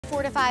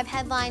4 to 5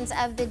 headlines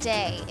of the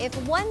day. If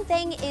one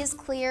thing is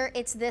clear,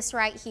 it's this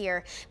right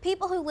here.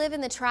 People who live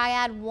in the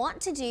Triad want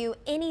to do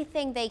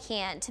anything they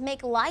can to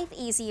make life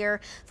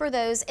easier for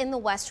those in the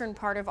western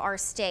part of our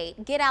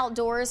state. Get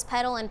Outdoors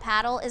Pedal and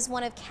Paddle is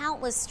one of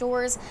countless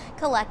stores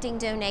collecting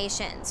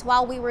donations.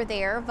 While we were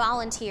there,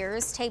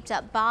 volunteers taped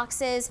up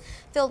boxes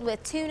filled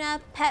with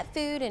tuna, pet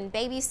food, and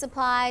baby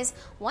supplies.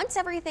 Once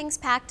everything's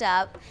packed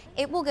up,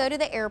 it will go to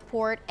the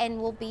airport and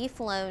will be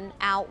flown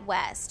out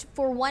west.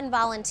 For one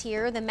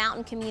volunteer, the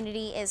mountain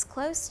community is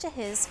close to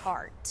his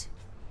heart.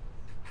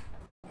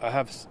 I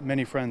have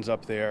many friends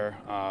up there.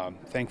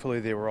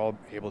 Thankfully, they were all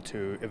able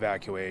to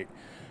evacuate.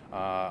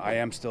 I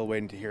am still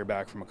waiting to hear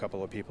back from a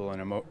couple of people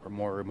in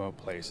more remote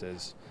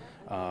places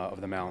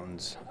of the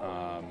mountains.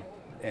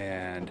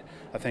 And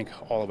I think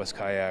all of us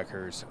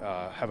kayakers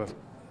have a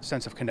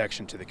sense of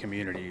connection to the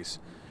communities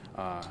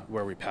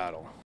where we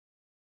paddle.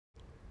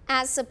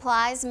 As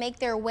supplies make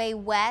their way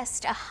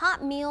west, a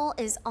hot meal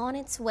is on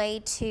its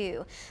way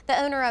too. The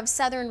owner of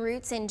Southern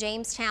Roots in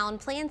Jamestown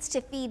plans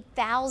to feed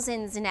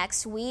thousands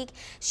next week.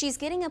 She's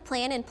getting a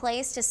plan in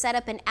place to set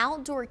up an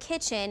outdoor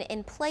kitchen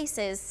in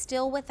places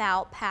still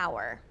without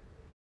power.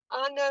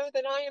 I know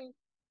that I am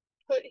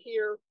put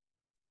here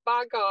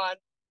by God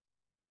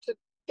to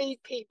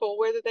feed people,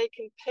 whether they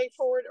can pay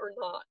for it or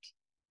not.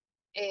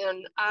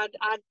 And I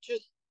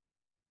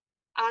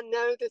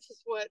know this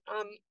is what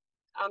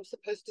I'm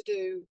supposed to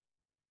do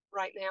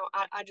right now.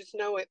 I just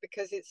know it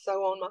because it's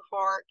so on my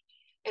heart.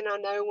 And I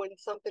know when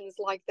something is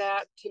like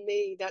that, to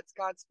me, that's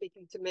God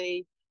speaking to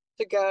me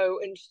to go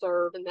and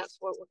serve. And that's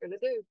what we're going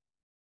to do.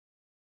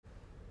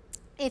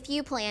 If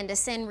you plan to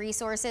send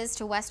resources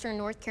to Western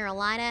North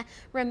Carolina,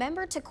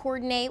 remember to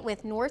coordinate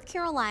with North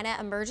Carolina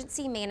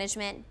Emergency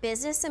Management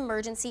Business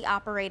Emergency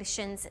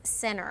Operations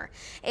Center.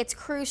 It's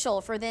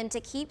crucial for them to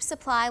keep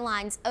supply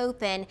lines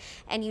open,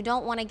 and you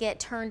don't want to get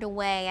turned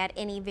away at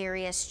any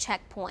various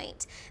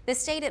checkpoint. The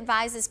state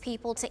advises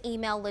people to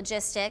email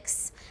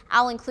logistics.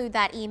 I'll include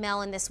that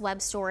email in this web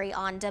story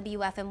on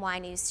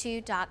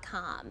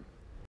WFMYnews2.com.